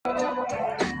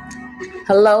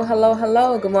Hello, hello,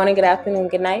 hello. Good morning, good afternoon,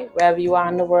 good night, wherever you are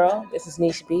in the world. This is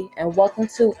Nisha B, and welcome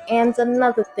to And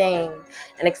Another Thing,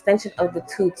 an extension of the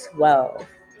 212.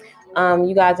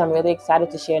 You guys, I'm really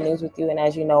excited to share news with you, and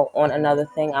as you know, on Another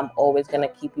Thing, I'm always going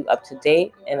to keep you up to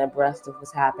date and abreast of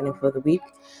what's happening for the week.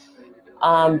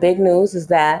 Big news is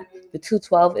that the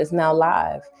 212 is now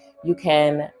live. You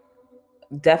can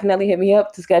definitely hit me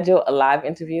up to schedule a live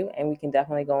interview, and we can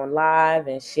definitely go on live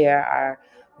and share our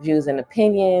views and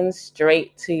opinions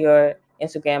straight to your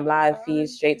Instagram live feed,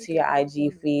 straight to your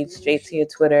IG feed, straight to your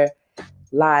Twitter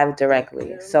live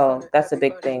directly. So that's a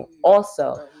big thing.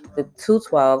 Also, the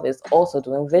 212 is also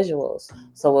doing visuals.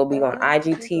 So we'll be on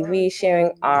IGTV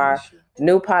sharing our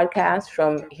new podcast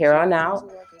from here on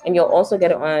out. And you'll also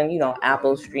get it on,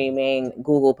 Apple streaming,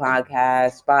 Google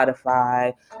Podcasts,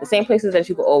 Spotify, the same places that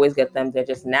you could always get them. They're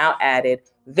just now added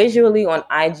visually on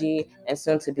IG and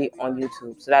soon to be on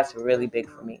YouTube. So that's really big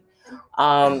for me.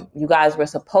 You guys were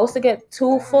supposed to get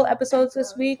 2 full episodes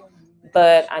this week,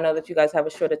 but I know that you guys have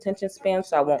a short attention span,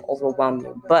 so I won't overwhelm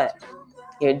you. But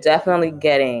you're definitely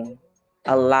getting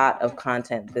a lot of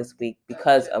content this week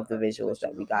because of the visuals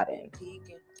that we got in.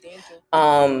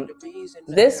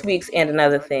 This week's And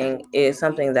Another Thing is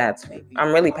something that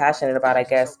I'm really passionate about, I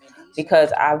guess,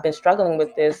 because I've been struggling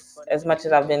with this as much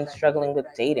as I've been struggling with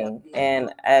dating.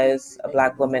 And as a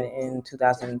Black woman in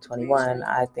 2021,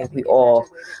 I think we all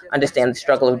understand the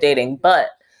struggle of dating. But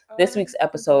this week's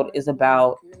episode is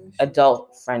about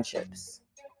adult friendships.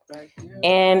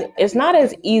 And it's not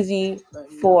as easy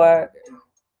for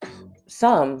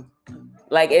some.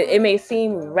 Like it may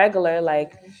seem regular,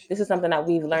 like this is something that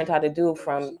we've learned how to do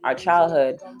from our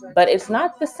childhood, but it's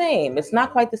not the same. It's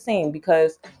not quite the same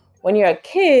because when you're a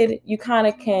kid, you kind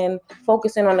of can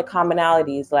focus in on the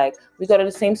commonalities. Like we go to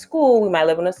the same school, we might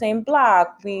live on the same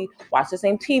block, we watch the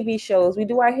same TV shows, we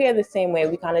do our hair the same way,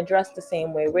 we kind of dress the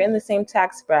same way, we're in the same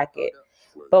tax bracket.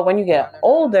 But when you get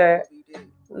older,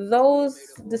 those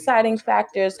deciding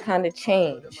factors kind of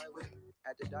change.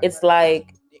 It's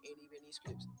like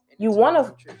you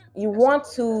want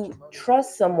to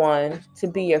trust someone to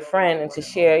be your friend and to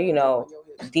share,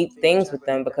 deep things with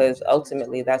them, because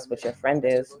ultimately that's what your friend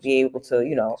is. Be able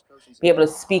to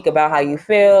speak about how you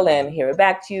feel and hear it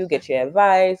back to you, get your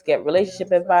advice, get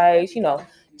relationship advice,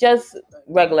 just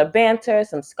regular banter,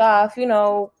 some scoff,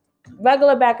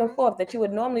 regular back and forth that you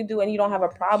would normally do and you don't have a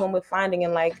problem with finding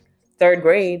in like 3rd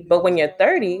grade. But when you're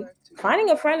 30,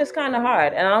 finding a friend is kind of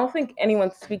hard, and I don't think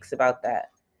anyone speaks about that.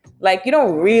 Like, you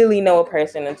don't really know a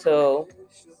person until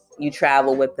you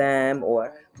travel with them,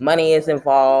 or money is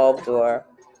involved, or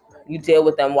you deal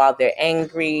with them while they're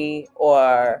angry,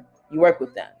 or you work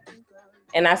with them.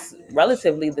 And that's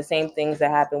relatively the same things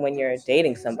that happen when you're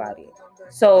dating somebody.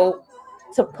 So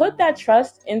to put that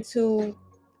trust into,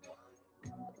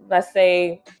 let's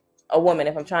say, a woman,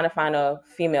 if I'm trying to find a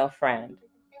female friend,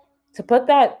 to put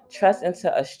that trust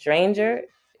into a stranger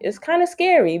is kind of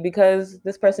scary because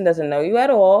this person doesn't know you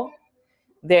at all.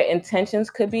 Their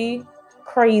intentions could be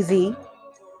crazy.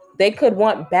 They could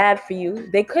want bad for you.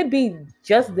 They could be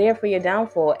just there for your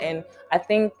downfall. And I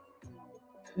think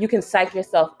you can psych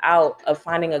yourself out of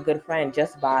finding a good friend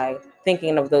just by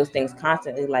thinking of those things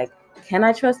constantly. Like, can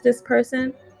I trust this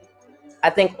person?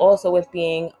 I think also with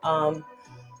being, I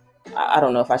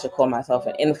don't know if I should call myself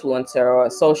an influencer or a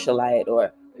socialite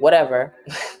or whatever,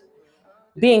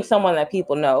 being someone that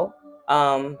people know,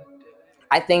 I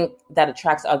think that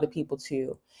attracts other people to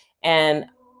you. And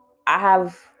I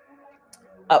have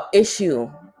an issue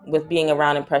with being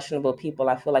around impressionable people.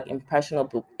 I feel like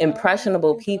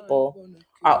impressionable people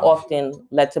are often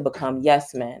led to become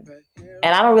yes men.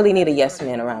 And I don't really need a yes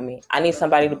man around me. I need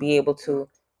somebody to be able to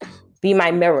be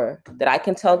my mirror, that I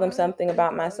can tell them something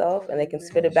about myself and they can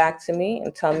spit it back to me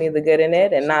and tell me the good in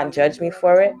it and not judge me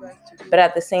for it. But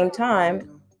at the same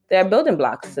time, there are building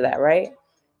blocks to that, right?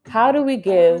 How do we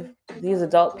give these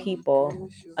adult people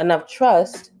enough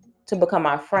trust to become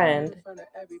our friend,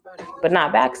 but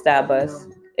not backstab us?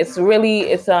 It's a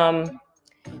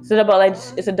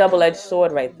double-edged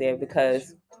sword right there,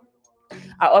 because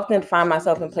I often find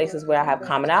myself in places where I have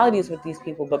commonalities with these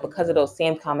people, but because of those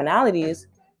same commonalities,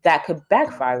 that could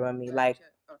backfire on me. Like,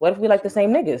 what if we like the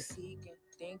same niggas?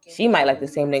 She might like the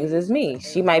same niggas as me.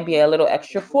 She might be a little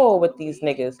extra full with these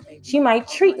niggas. She might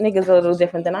treat niggas a little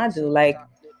different than I do. Like,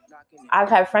 I've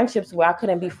had friendships where I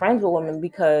couldn't be friends with women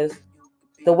because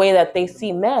the way that they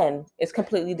see men is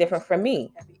completely different from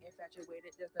me.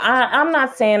 I'm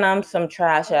not saying I'm some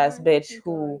trash ass bitch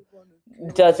who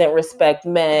doesn't respect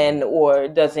men or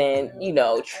doesn't,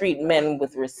 treat men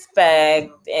with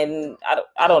respect. And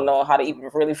I don't know how to even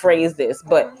really phrase this,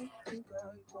 but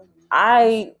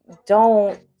I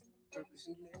don't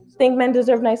think men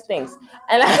deserve nice things.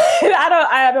 And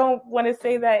I don't want to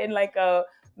say that in like a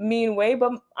mean way,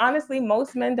 but honestly,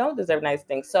 most men don't deserve nice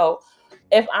things. So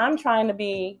if I'm trying to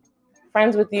be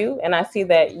friends with you and I see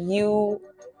that you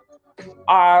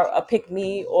are a pick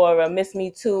me or a miss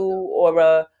me too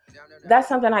or that's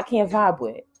something I can't vibe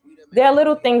with. There are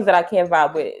little things that I can't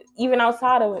vibe with, even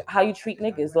outside of how you treat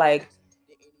niggas, like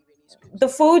the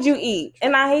food you eat.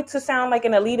 And I hate to sound like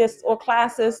an elitist or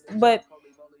classist, but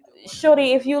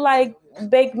shorty, if you like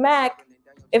Big Mac,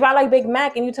 if I like Big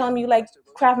Mac and you telling me you like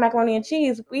Kraft macaroni and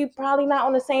cheese, we probably not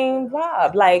on the same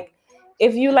vibe. Like,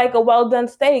 if you like a well done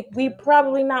steak, we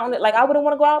probably not on it. Like, I wouldn't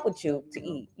want to go out with you to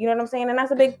eat. You know what I'm saying? And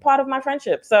that's a big part of my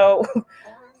friendship. So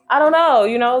I don't know.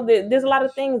 You know, there's a lot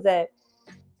of things that,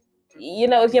 you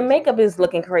know, if your makeup is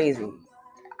looking crazy,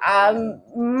 I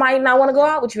might not want to go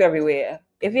out with you everywhere.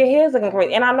 If your hair's looking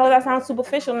crazy, and I know that sounds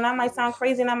superficial, and that might sound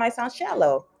crazy, and that might sound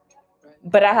shallow,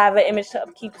 but I have an image to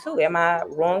upkeep too. Am I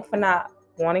wrong for not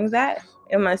wanting that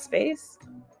in my space?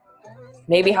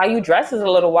 Maybe how you dress is a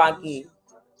little wonky,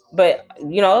 but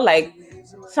you know, like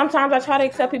sometimes I try to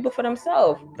accept people for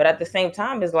themselves, but at the same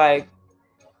time, it's like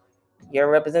you're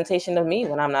a representation of me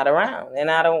when I'm not around,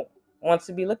 and I don't want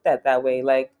to be looked at that way.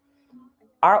 Like,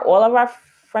 are all of our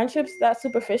friendships that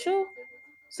superficial?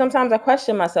 Sometimes I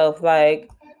question myself, like,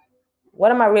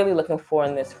 what am I really looking for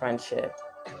in this friendship?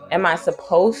 Am I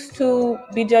supposed to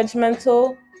be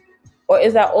judgmental? Or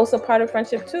is that also part of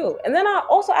friendship too? And then I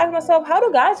also ask myself, how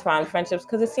do guys find friendships?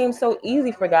 Because it seems so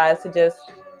easy for guys to just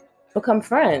become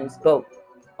friends. But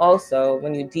also,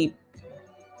 when you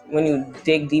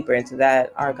dig deeper into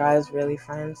that, are guys really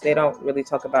friends? They don't really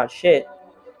talk about shit.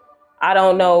 I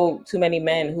don't know too many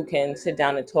men who can sit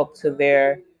down and talk to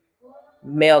their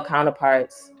male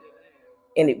counterparts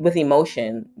with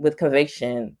emotion, with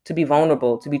conviction, to be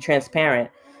vulnerable, to be transparent.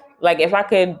 Like, if I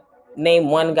could name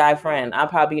one guy friend, I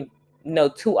probably know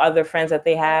two other friends that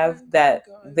they have that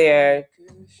they're,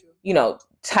 you know,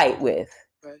 tight with,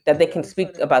 that they can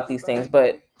speak about these things.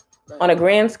 But on a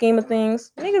grand scheme of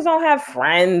things, niggas don't have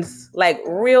friends, like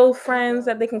real friends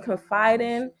that they can confide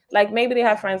in. Like, maybe they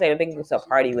have friends that they can go to a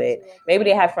party with. Maybe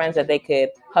they have friends that they could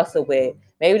hustle with.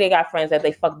 Maybe they got friends that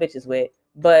they fuck bitches with.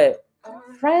 But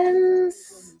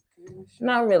friends,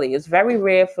 not really. It's very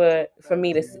rare for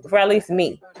at least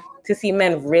me, to see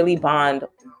men really bond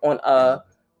on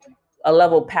a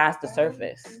level past the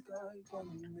surface.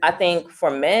 I think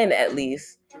for men, at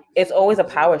least, it's always a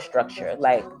power structure.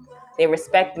 Like, they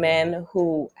respect men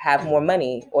who have more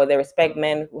money, or they respect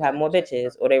men who have more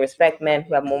bitches, or they respect men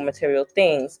who have more material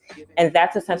things. And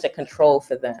that's a sense of control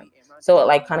for them. So it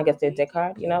like kind of gets their dick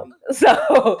hard, you know?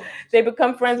 So they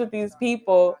become friends with these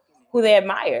people who they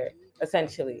admire,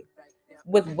 essentially.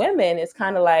 With women, it's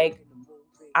kind of like,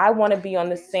 I want to be on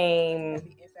the same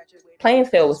playing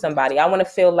field with somebody. I want to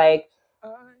feel like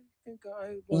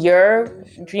your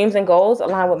dreams and goals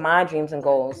align with my dreams and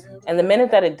goals. And the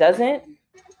minute that it doesn't,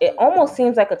 it almost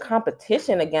seems like a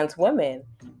competition against women.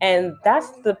 And that's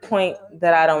the point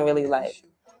that I don't really like.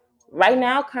 Right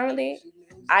now, currently,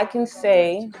 I can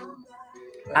say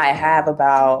I have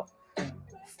about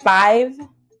 5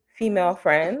 female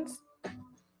friends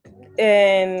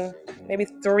and maybe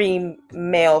 4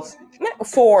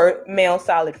 male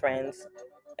solid friends.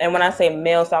 And when I say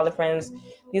male solid friends,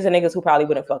 these are niggas who probably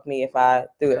wouldn't fuck me if I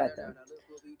threw it at them.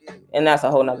 And that's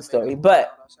a whole nother story.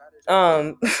 But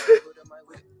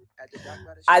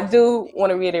I do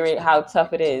want to reiterate how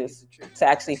tough it is to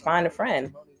actually find a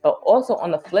friend. But also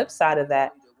on the flip side of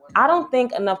that, I don't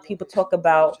think enough people talk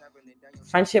about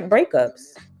friendship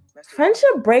breakups. Friendship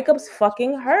breakups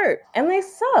fucking hurt, and they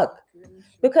suck.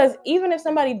 Because even if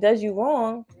somebody does you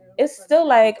wrong, it's still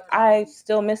like, I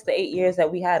still miss the 8 years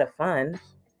that we had of fun.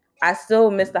 I still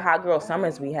miss the hot girl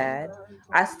summers we had.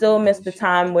 I still miss the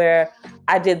time where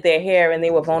I did their hair and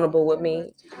they were vulnerable with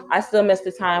me. I still miss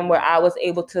the time where I was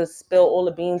able to spill all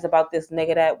the beans about this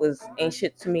nigga that ain't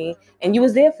shit to me, and you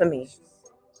was there for me.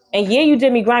 And yeah, you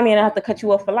did me grimy and I have to cut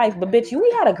you off for life, but bitch, we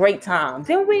had a great time,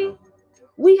 didn't we?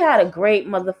 We had a great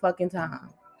motherfucking time.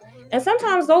 And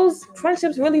sometimes those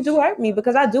friendships really do hurt me,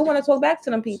 because I do want to talk back to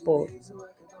them people.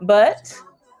 But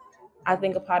I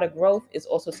think a part of growth is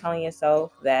also telling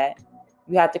yourself that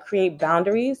you have to create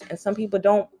boundaries, and some people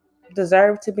don't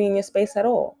deserve to be in your space at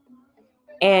all.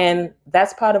 And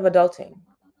that's part of adulting.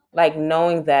 Like,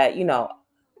 knowing that, you know,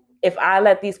 if I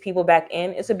let these people back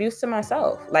in, it's abuse to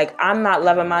myself. Like, I'm not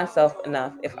loving myself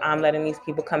enough if I'm letting these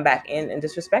people come back in and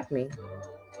disrespect me.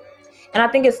 And I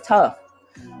think it's tough,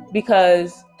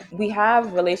 because we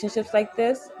have relationships like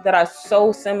this that are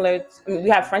so similar. We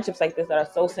have friendships like this that are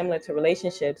so similar to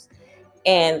relationships.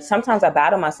 And sometimes I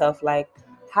battle myself, like,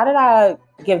 how did I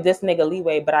give this nigga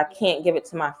leeway, but I can't give it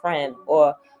to my friend?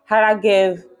 Or how did I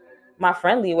give my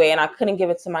friend leeway and I couldn't give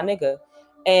it to my nigga?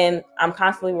 And I'm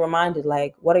constantly reminded,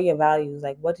 like, what are your values?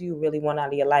 Like, what do you really want out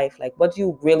of your life? Like, what do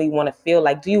you really want to feel?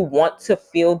 Like, do you want to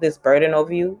feel this burden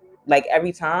over you, like,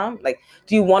 every time? Like,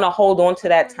 do you want to hold on to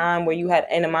that time where you had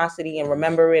animosity and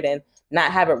remember it and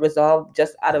not have it resolved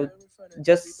just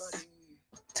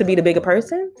to be the bigger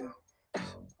person?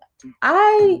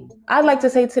 I'd like to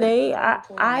say today,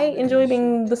 I enjoy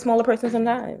being the smaller person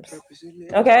sometimes.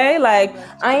 Okay? Like,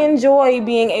 I enjoy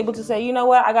being able to say, you know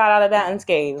what? I got out of that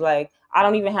unscathed. Like, I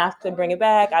don't even have to bring it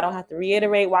back. I don't have to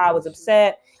reiterate why I was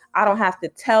upset. I don't have to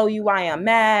tell you why I'm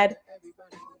mad.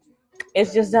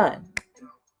 It's just done.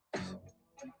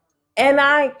 And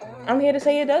I'm here to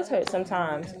say it does hurt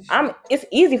sometimes. It's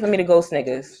easy for me to ghost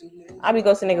niggas. I'll be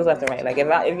ghosting niggas left and right. Like, if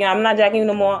I'm not jacking you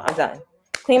no more, I'm done.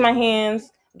 Clean my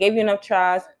hands, gave you enough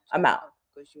tries, I'm out.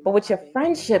 But with your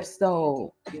friendships,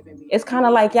 though, it's kind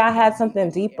of like y'all had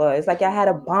something deeper. It's like y'all had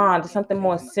a bond, something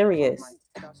more serious.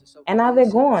 And now they're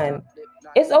gone.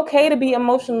 It's okay to be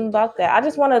emotional about that. I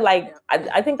just want to, like,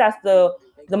 I think that's the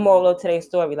moral of today's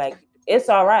story. Like, it's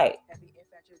all right.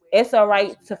 It's all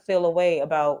right to feel a way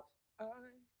about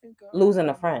losing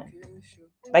a friend.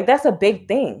 Like, that's a big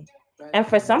thing. And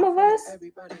for some of us,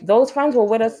 those friends were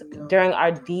with us during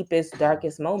our deepest,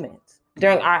 darkest moments,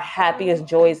 during our happiest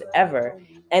joys ever.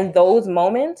 And those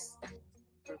moments,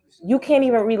 you can't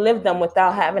even relive them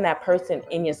without having that person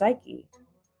in your psyche,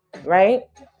 right?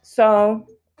 So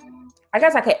I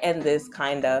guess I could end this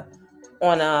kind of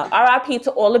on a RIP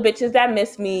to all the bitches that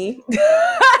miss me.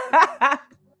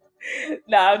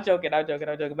 No, I'm joking,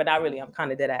 but not really. I'm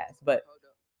kind of dead ass. But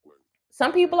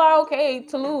some people are okay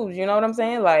to lose, you know what I'm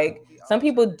saying? Like, some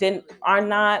people are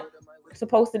not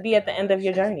supposed to be at the end of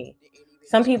your journey.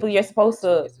 Some people you're supposed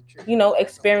to,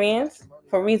 experience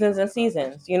for reasons and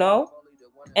seasons,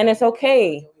 and it's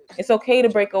okay. It's okay to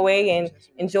break away and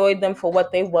enjoy them for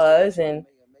what they was and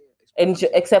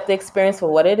accept the experience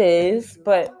for what it is.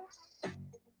 But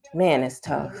man, it's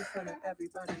tough.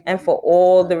 And for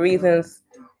all the reasons,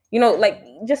 like,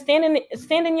 just stand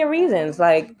in your reasons.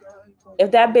 Like,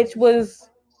 if that bitch was,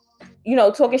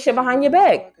 talking shit behind your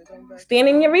back, stand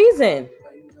in your reason.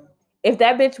 If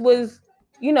that bitch was,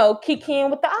 kicking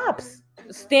with the ops,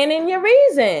 stand in your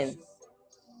reason.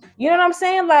 You know what I'm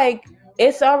saying? Like,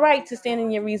 it's all right to stand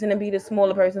in your reason and be the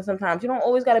smaller person sometimes. You don't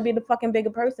always got to be the fucking bigger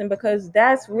person, because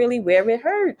that's really where it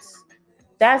hurts.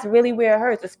 That's really where it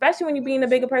hurts, especially when you're being the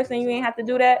bigger person and you ain't have to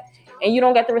do that and you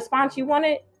don't get the response you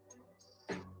wanted.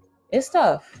 It's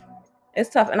tough. It's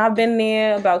tough. And I've been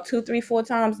there about 2, 3, 4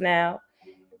 times now.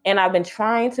 And I've been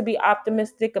trying to be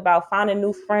optimistic about finding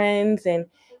new friends and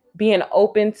being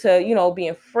open to,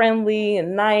 being friendly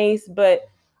and nice. But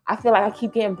I feel like I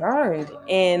keep getting burned.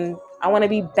 And I want to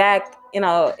be back in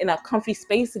a comfy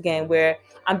space again where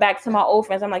I'm back to my old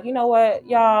friends. I'm like, you know what,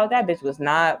 y'all, that bitch was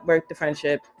not worth the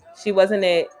friendship. She wasn't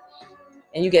it.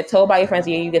 And you get told by your friends,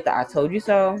 yeah, you get the I told you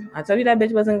so. I told you that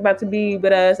bitch wasn't about to be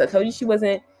with us. I told you she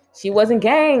wasn't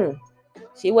gang.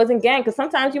 She wasn't gang. Because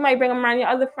sometimes you might bring them around your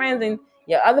other friends and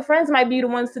your other friends might be the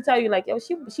ones to tell you, like, yo,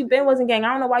 she been wasn't gang.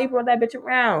 I don't know why you brought that bitch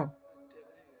around.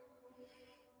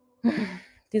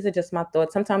 These are just my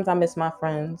thoughts. Sometimes I miss my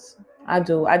friends. I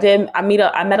do. I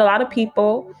met a lot of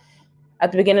people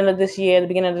at the beginning of this year, the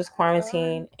beginning of this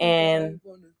quarantine, and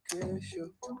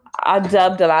I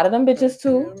dubbed a lot of them bitches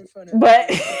too.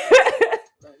 But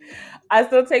I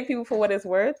still take people for what it's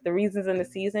worth, the reasons and the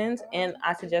seasons, and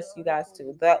I suggest you guys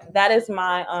too. That is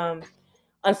my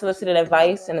unsolicited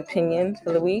advice and opinions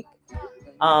for the week.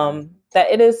 That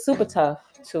it is super tough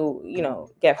to,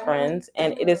 get friends,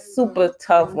 and it is super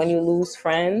tough when you lose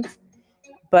friends,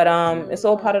 but it's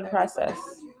all part of the process.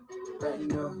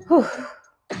 Whew.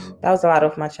 That was a lot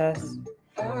off my chest.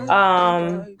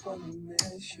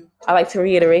 I like to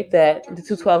reiterate that the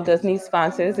 212 does need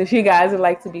sponsors. If you guys would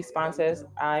like to be sponsors,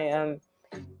 I am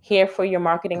here for your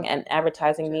marketing and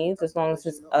advertising needs, as long as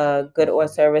it's a good or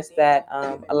service that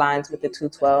aligns with the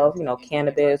 212,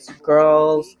 cannabis,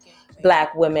 girls,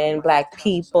 Black women, Black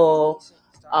people,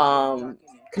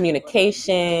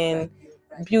 communication,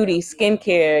 beauty,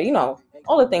 skincare,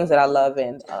 all the things that I love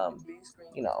and,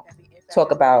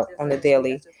 talk about on the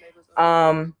daily.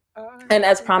 And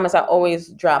as promised, I always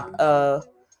drop a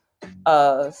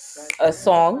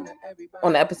song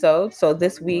on the episode. So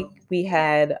this week we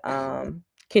had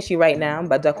Kiss You Right Now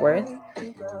by Duckworth.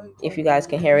 If you guys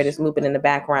can hear it, it's looping in the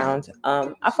background.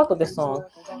 I fuck with this song.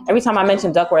 Every time I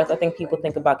mention Duckworth, I think people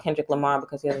think about Kendrick Lamar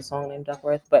because he has a song named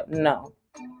Duckworth, but no.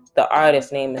 The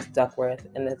artist's name is Duckworth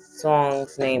and the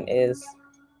song's name is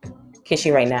Kiss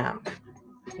You Right Now.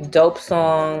 Dope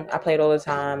song. I play it all the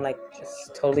time. Like,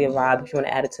 it's totally a vibe. If you want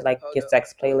to add it to like your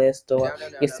sex playlist or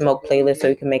your smoke playlist, so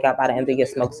you can make out by the end of your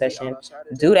smoke session,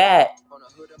 do that.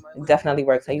 It definitely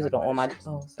works. I use it on all my.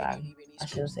 Oh, sorry, I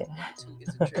shouldn't say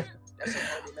that.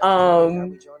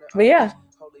 But yeah,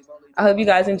 I hope you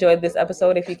guys enjoyed this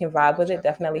episode. If you can vibe with it,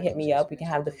 definitely hit me up. We can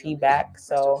have the feedback.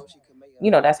 So,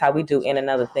 that's how we do In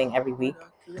Another Thing every week.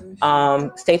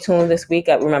 Stay tuned this week.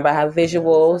 Remember, I have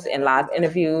visuals and live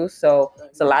interviews. So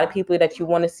it's a lot of people that you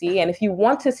want to see. And if you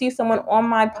want to see someone on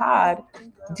my pod,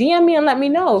 DM me and let me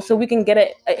know so we can get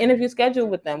an interview scheduled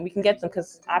with them. We can get them,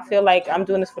 because I feel like I'm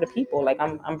doing this for the people. Like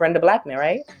I'm Brenda Blackman,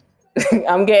 right?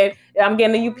 I'm getting the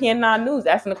UPN 9 news,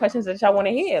 asking the questions that y'all want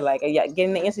to hear, like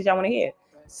getting the answers y'all want to hear.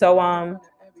 So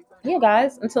yeah,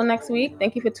 guys, until next week,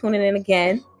 thank you for tuning in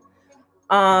again.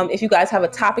 If you guys have a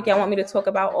topic y'all want me to talk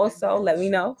about, also let me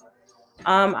know.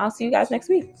 I'll see you guys next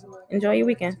week. Enjoy your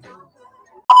weekend.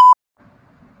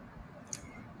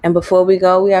 And before we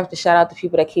go, we have to shout out the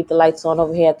people that keep the lights on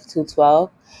over here at the 212.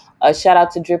 Shout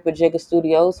out to Drip with Jigga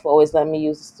Studios for always letting me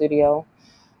use the studio.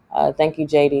 Thank you,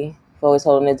 JD, for always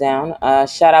holding it down.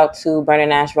 Shout out to Bernard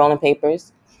Nash Rolling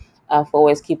Papers for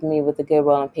always keeping me with the good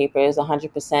rolling papers.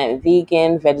 100%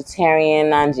 vegan, vegetarian,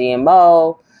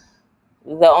 non-GMO.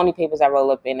 The only papers I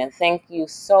roll up in. And thank you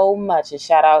so much. And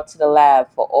shout out to the lab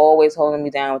for always holding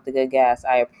me down with the good gas.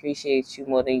 I appreciate you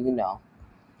more than you know.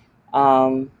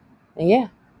 And yeah.